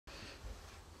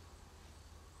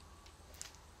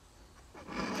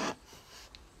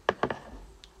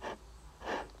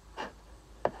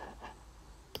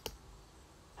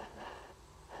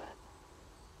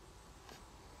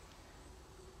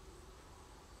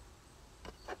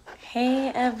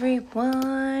Hey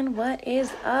everyone, what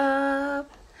is up?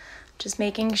 Just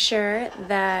making sure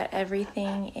that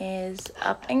everything is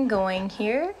up and going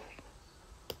here.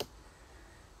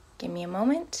 Give me a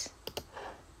moment.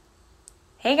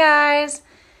 Hey guys.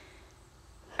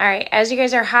 All right, as you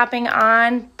guys are hopping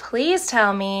on, please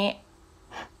tell me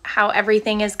how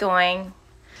everything is going,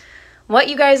 what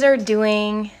you guys are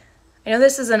doing. I know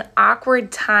this is an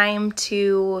awkward time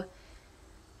to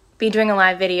be doing a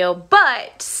live video,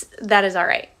 but that is all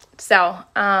right. So,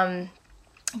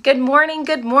 good morning,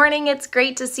 good morning. It's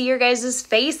great to see your guys'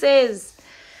 faces.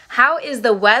 How is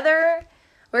the weather?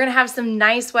 We're gonna have some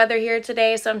nice weather here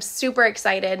today, so I'm super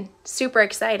excited, super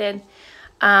excited.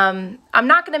 I'm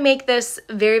not gonna make this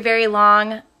very, very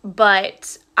long,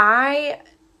 but I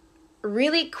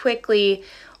really quickly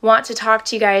want to talk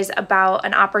to you guys about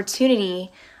an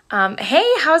opportunity.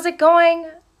 Hey, how's it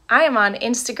going? I am on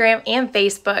Instagram and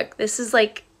Facebook. This is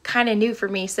like kind of new for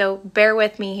me, so bear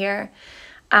with me here.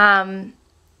 So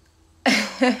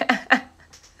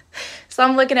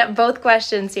I'm looking at both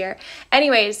questions here.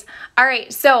 Anyways, all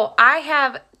right, so I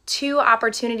have two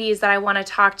opportunities that I want to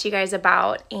talk to you guys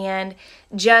about and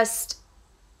just,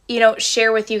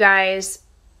 share with you guys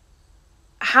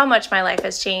how much my life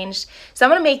has changed. So I'm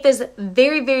going to make this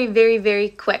very, very, very, very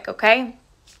quick, okay?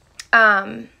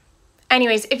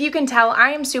 Anyways, if you can tell, I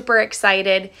am super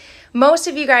excited. Most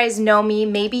of you guys know me,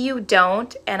 maybe you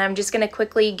don't, and I'm just going to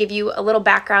quickly give you a little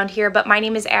background here, but my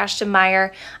name is Ashton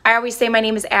Meyer. I always say my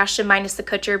name is Ashton minus the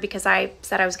Kutcher because I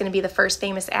said I was going to be the first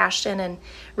famous Ashton, and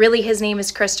really his name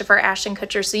is Christopher Ashton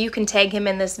Kutcher, so you can tag him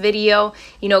in this video,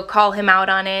 call him out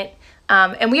on it.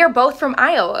 And we are both from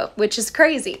Iowa, which is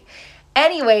crazy.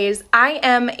 Anyways, I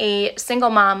am a single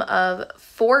mom of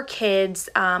 4 kids.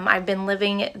 I've been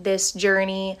living this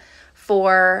journey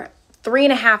for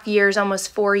 3.5 years,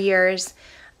 almost 4 years,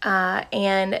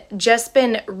 and just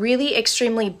been really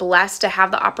extremely blessed to have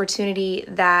the opportunity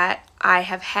that I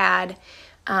have had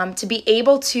to be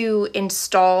able to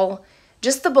install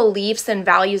just the beliefs and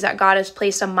values that God has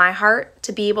placed on my heart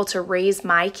to be able to raise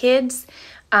my kids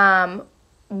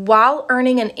while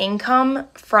earning an income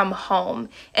from home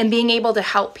and being able to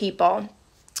help people.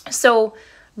 So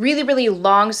really, really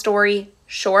long story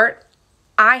short,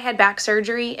 I had back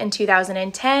surgery in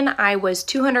 2010. I was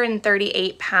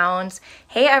 238 pounds.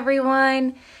 Hey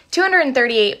everyone,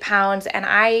 238 pounds, and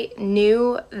I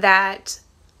knew that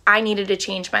I needed to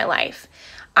change my life.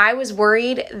 I was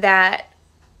worried that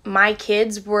my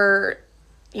kids were,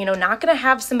 not gonna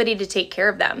have somebody to take care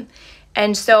of them.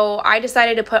 And so I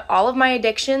decided to put all of my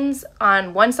addictions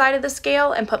on one side of the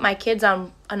scale and put my kids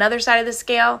on another side of the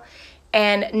scale,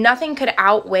 and nothing could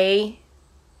outweigh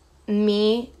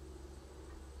me.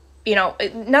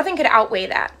 Nothing could outweigh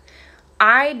that.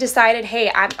 I decided,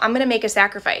 hey, I'm going to make a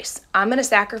sacrifice. I'm going to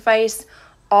sacrifice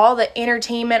all the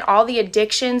entertainment, all the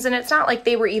addictions, and it's not like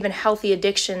they were even healthy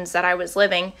addictions that I was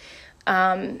living.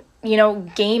 Gaming,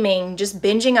 just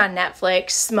binging on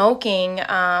Netflix, smoking,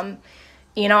 I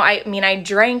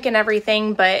drank and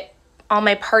everything, but all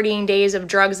my partying days of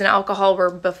drugs and alcohol were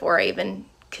before I even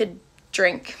could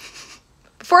drink,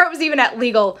 before I was even at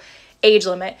legal age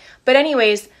limit. But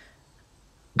anyways,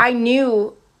 I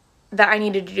knew that I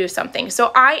needed to do something.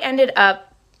 So I ended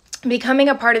up becoming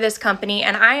a part of this company,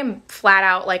 and I am flat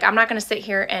out, I'm not going to sit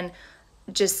here and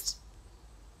just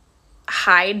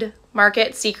hide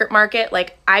secret market.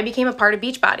 I became a part of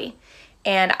Beachbody,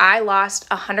 and I lost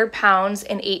 100 pounds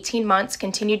in 18 months,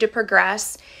 continued to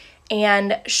progress.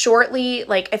 And shortly,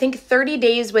 I think 30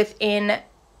 days within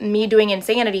me doing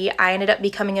Insanity, I ended up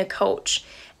becoming a coach.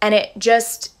 And it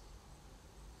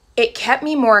kept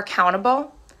me more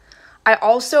accountable. I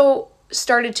also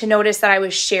started to notice that I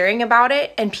was sharing about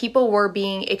it and people were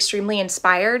being extremely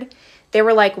inspired. They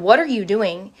were like, what are you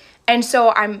doing? And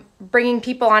so I'm bringing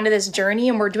people onto this journey,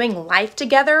 and we're doing life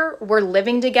together. We're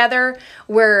living together.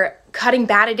 We're cutting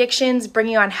bad addictions,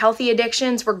 bringing on healthy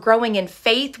addictions. We're growing in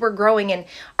faith. We're growing in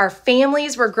our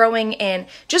families. We're growing in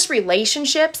just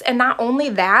relationships. And not only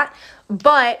that,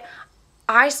 but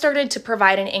I started to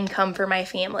provide an income for my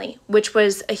family, which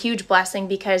was a huge blessing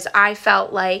because I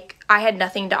felt like I had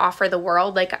nothing to offer the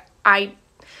world. I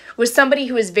was somebody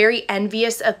who was very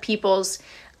envious of people's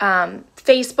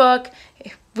Facebook.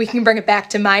 We can bring it back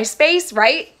to MySpace,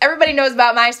 right? Everybody knows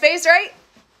about MySpace, right?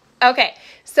 Okay,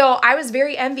 so I was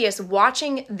very envious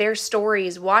watching their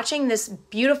stories, watching this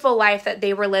beautiful life that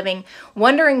they were living,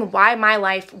 wondering why my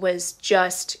life was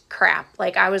just crap.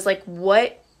 I was like,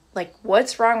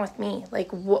 what's wrong with me?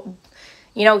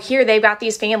 Here they've got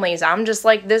these families. I'm just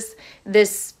like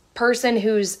this person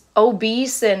who's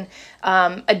obese and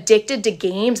addicted to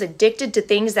games, addicted to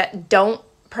things that don't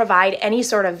provide any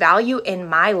sort of value in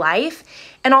my life.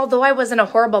 And although I wasn't a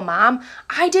horrible mom,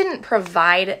 I didn't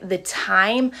provide the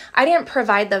time, I didn't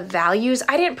provide the values,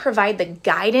 I didn't provide the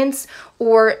guidance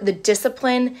or the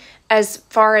discipline as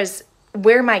far as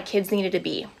where my kids needed to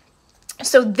be.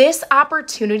 So this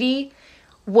opportunity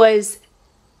was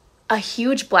a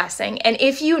huge blessing. And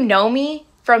if you know me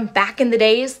from back in the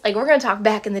days, like we're going to talk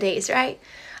back in the days, right?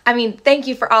 I mean, thank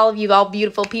you for all of you, all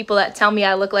beautiful people that tell me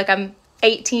I look like I'm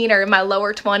 18 or in my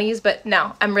lower 20s, but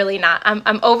no, I'm really not.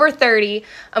 I'm over 30.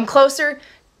 I'm closer.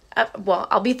 Well,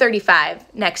 I'll be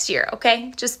 35 next year,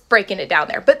 okay? Just breaking it down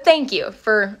there. But thank you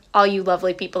for all you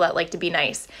lovely people that like to be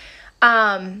nice.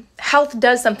 Health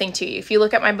does something to you. If you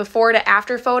look at my before to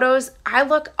after photos, I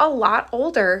look a lot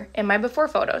older in my before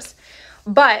photos.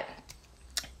 But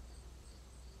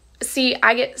see,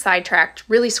 I get sidetracked,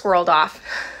 really squirreled off.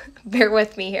 Bear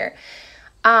with me here.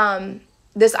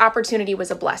 This opportunity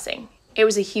was a blessing. It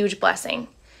was a huge blessing.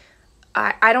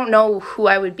 I don't know who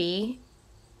I would be,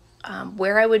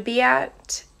 where I would be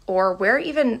at, or where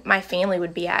even my family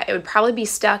would be at. It would probably be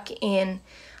stuck in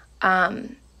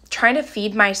trying to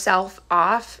feed myself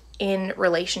off in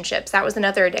relationships. That was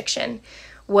another addiction,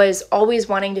 was always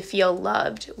wanting to feel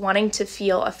loved, wanting to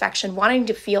feel affection, wanting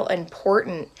to feel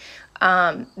important.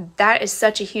 That is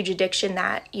such a huge addiction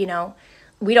that, you know,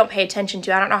 we don't pay attention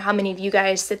to. I don't know how many of you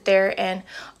guys sit there and,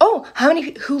 oh,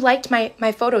 who liked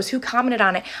my photos? Who commented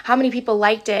on it? How many people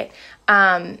liked it?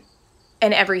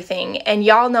 And everything. And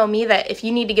y'all know me that if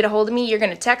you need to get a hold of me, you're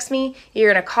going to text me,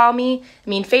 you're going to call me. I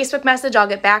mean, Facebook message, I'll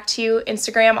get back to you.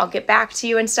 Instagram, I'll get back to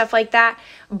you and stuff like that.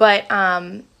 But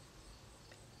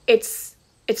it's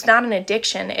not an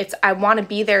addiction. I want to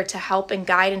be there to help and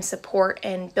guide and support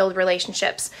and build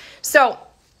relationships. So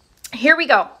here we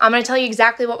go. I'm going to tell you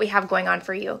exactly what we have going on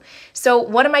for you. So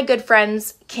one of my good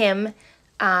friends, Kim,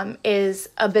 is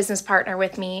a business partner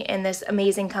with me in this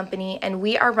amazing company, and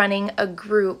we are running a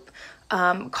group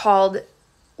called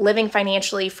Living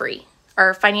Financially Free,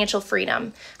 or Financial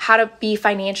Freedom, how to be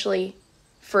financially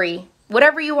free,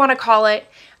 whatever you want to call it.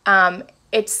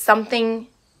 It's something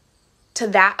to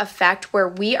that effect where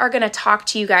we are going to talk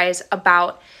to you guys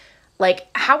about like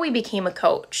how we became a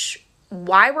coach,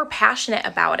 why we're passionate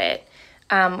about it,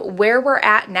 where we're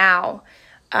at now,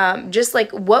 just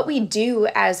like what we do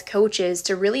as coaches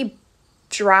to really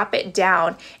drop it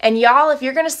down. And y'all, if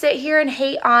you're going to sit here and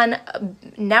hate on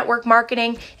network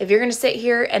marketing, if you're going to sit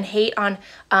here and hate on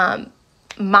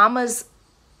mamas,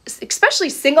 especially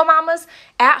single mamas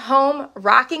at home,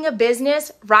 rocking a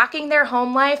business, rocking their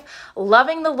home life,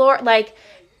 loving the Lord, like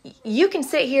you can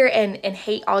sit here and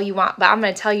hate all you want, but I'm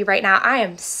going to tell you right now, I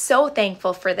am so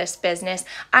thankful for this business.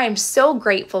 I am so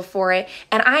grateful for it.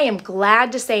 And I am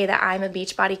glad to say that I'm a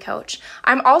Beachbody coach.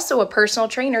 I'm also a personal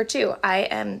trainer too. I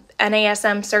am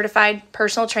NASM certified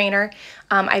personal trainer.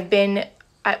 I've been,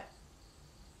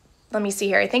 let me see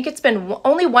here. I think it's been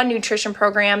only one nutrition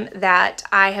program that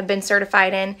I have been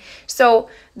certified in. So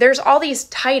there's all these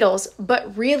titles,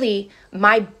 but really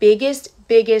my biggest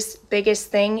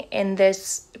thing in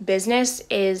this business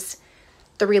is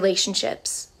the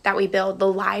relationships that we build,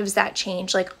 the lives that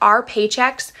change. Like our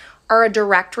paychecks are a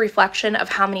direct reflection of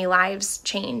how many lives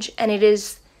change. And it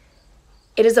is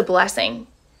a blessing.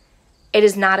 It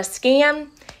is not a scam.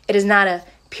 It is not a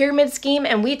pyramid scheme.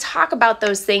 And we talk about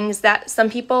those things that some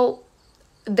people,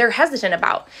 they're hesitant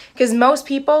about, because most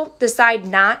people decide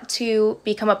not to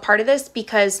become a part of this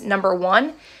because number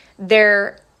one,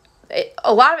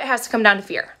 a lot of it has to come down to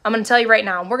fear. I'm going to tell you right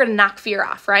now, we're going to knock fear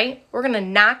off, right? We're going to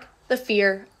knock the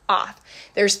fear off.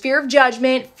 There's fear of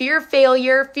judgment, fear of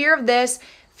failure, fear of this,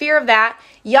 fear of that.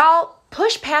 Y'all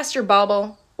push past your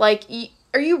bubble. Like,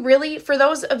 are you really, for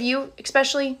those of you,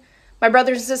 especially my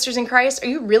brothers and sisters in Christ, are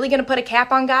you really going to put a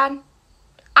cap on God?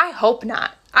 I hope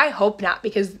not. I hope not,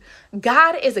 because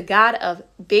God is a God of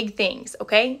big things,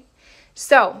 okay?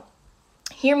 So,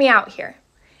 hear me out here.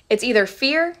 It's either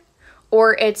fear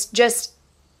or it's just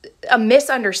a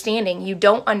misunderstanding. You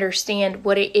don't understand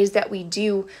what it is that we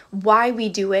do, why we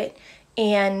do it,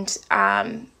 and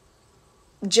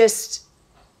just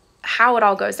how it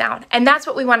all goes down. And that's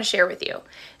what we want to share with you.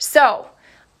 So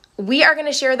we are going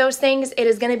to share those things. It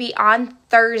is going to be on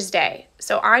Thursday.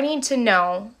 So I need to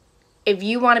know if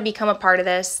you want to become a part of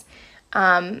this.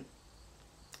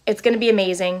 It's going to be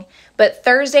amazing. But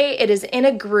Thursday, it is in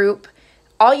a group.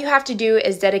 All you have to do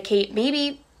is dedicate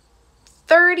maybe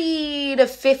 30 to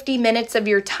 50 minutes of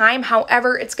your time.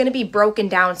 However, it's going to be broken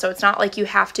down, so it's not like you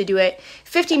have to do it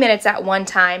 50 minutes at one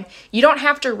time. You don't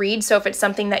have to read, so if it's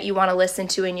something that you want to listen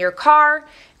to in your car,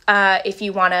 If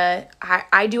you want to,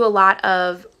 I do a lot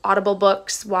of Audible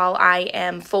books while I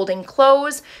am folding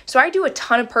clothes. So I do a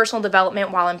ton of personal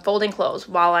development while I'm folding clothes,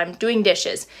 while I'm doing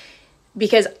dishes,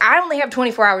 because I only have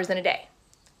 24 hours in a day.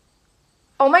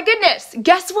 Oh my goodness,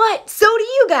 guess what? So do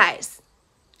you guys.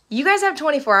 You guys have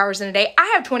 24 hours in a day.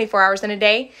 I have 24 hours in a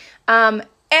day.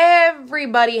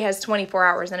 Everybody has 24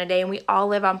 hours in a day, and we all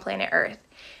live on planet Earth.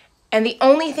 And the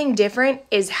only thing different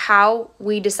is how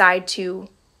we decide to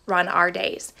run our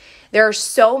days. There are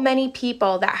so many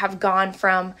people that have gone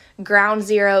from ground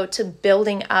zero to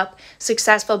building up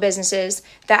successful businesses,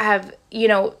 that have,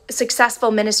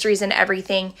 successful ministries and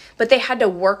everything, but they had to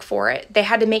work for it. They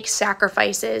had to make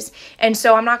sacrifices. And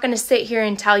so I'm not going to sit here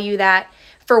and tell you that,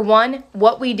 for one,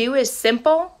 what we do is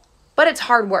simple, but it's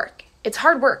hard work. It's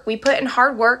hard work. We put in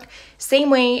hard work. Same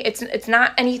way, it's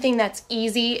not anything that's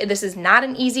easy. This is not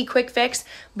an easy quick fix.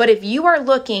 But if you are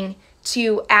looking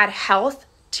to add health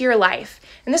to your life,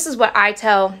 and this is what I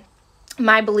tell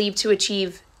my Believe to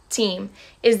Achieve team,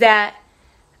 is that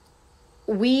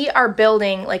we are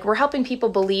building, we're helping people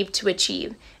believe to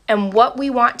achieve. And what we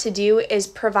want to do is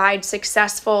provide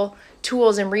successful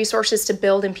tools and resources to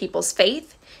build in people's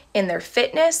faith, in their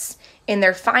fitness, in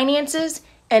their finances,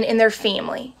 and in their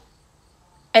family.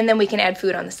 And then we can add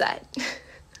food on the side.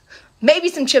 Maybe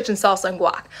some chips and salsa and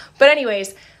guac. But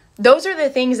anyways, those are the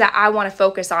things that I want to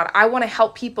focus on. I want to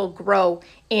help people grow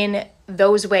in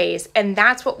those ways. And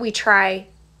that's what we try,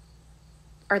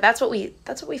 or that's what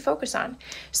we focus on.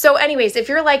 So anyways, if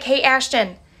you're like, hey,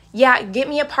 Ashton, yeah, get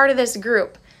me a part of this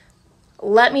group.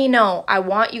 Let me know. I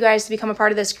want you guys to become a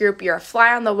part of this group. You're a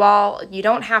fly on the wall. You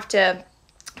don't have to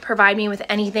provide me with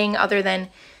anything other than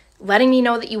letting me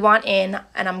know that you want in,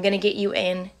 and I'm going to get you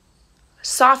in.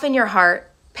 Soften your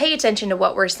heart. Pay attention to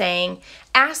what we're saying.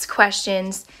 Ask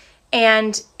questions.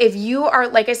 And if you are,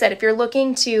 like I said, if you're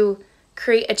looking to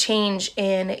create a change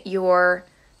in your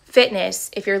fitness,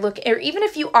 if you're looking, or even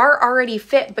if you are already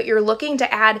fit, but you're looking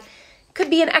to add, could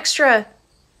be an extra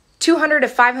 $200 to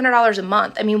 $500 a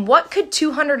month. I mean, what could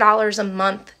 $200 a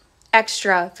month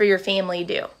extra for your family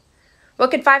do? What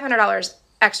could $500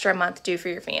 extra a month do for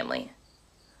your family?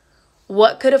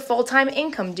 What could a full-time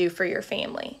income do for your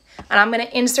family? And I'm going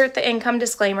to insert the income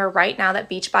disclaimer right now that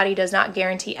Beachbody does not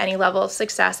guarantee any level of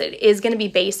success. It is going to be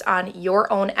based on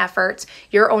your own efforts,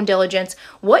 your own diligence.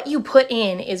 What you put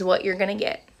in is what you're going to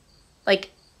get.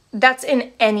 That's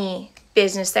in any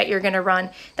business that you're going to run.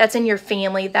 That's in your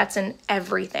family. That's in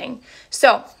everything.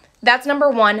 So that's number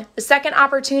one. The second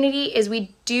opportunity is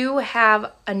we do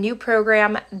have a new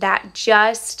program that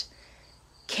just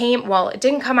it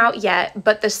didn't come out yet,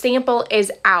 but the sample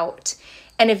is out.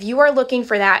 And if you are looking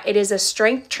for that, it is a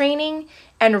strength training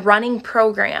and running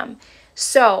program.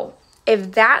 So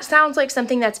if that sounds like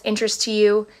something that's interest to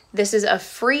you, this is a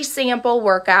free sample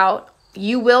workout.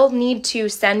 You will need to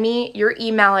send me your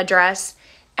email address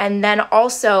and then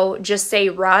also just say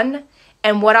run.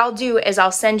 And what I'll do is I'll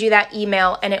send you that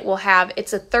email, and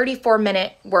it's a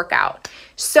 34-minute workout.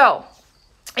 So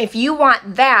if you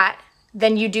want that,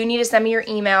 then you do need to send me your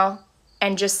email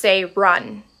and just say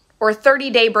run or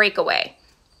 30-day breakaway,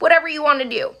 whatever you want to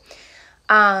do.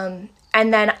 And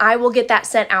then I will get that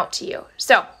sent out to you.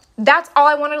 So that's all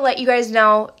I wanted to let you guys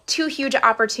know. 2 huge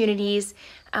opportunities,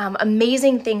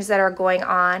 amazing things that are going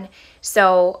on.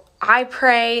 So I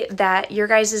pray that your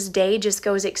guys' day just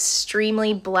goes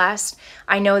extremely blessed.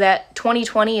 I know that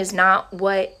 2020 is not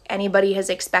what anybody has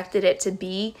expected it to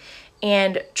be.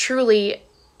 And truly,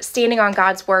 standing on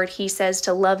God's word, he says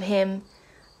to love him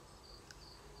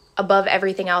above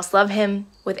everything else. Love him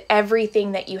with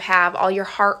everything that you have, all your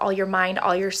heart, all your mind,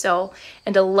 all your soul,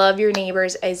 and to love your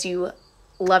neighbors as you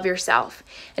love yourself.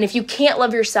 And if you can't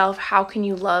love yourself, how can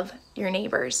you love your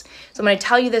neighbors? So I'm going to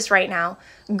tell you this right now.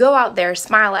 Go out there,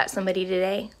 smile at somebody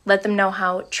today. Let them know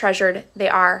how treasured they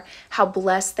are, how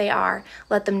blessed they are.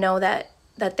 Let them know that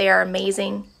they are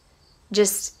amazing.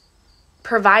 Just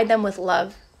provide them with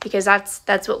love, because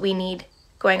that's what we need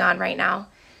going on right now.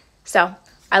 So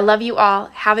I love you all.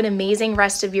 Have an amazing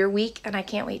rest of your week, and I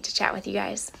can't wait to chat with you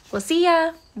guys. We'll see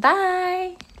ya.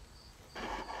 Bye.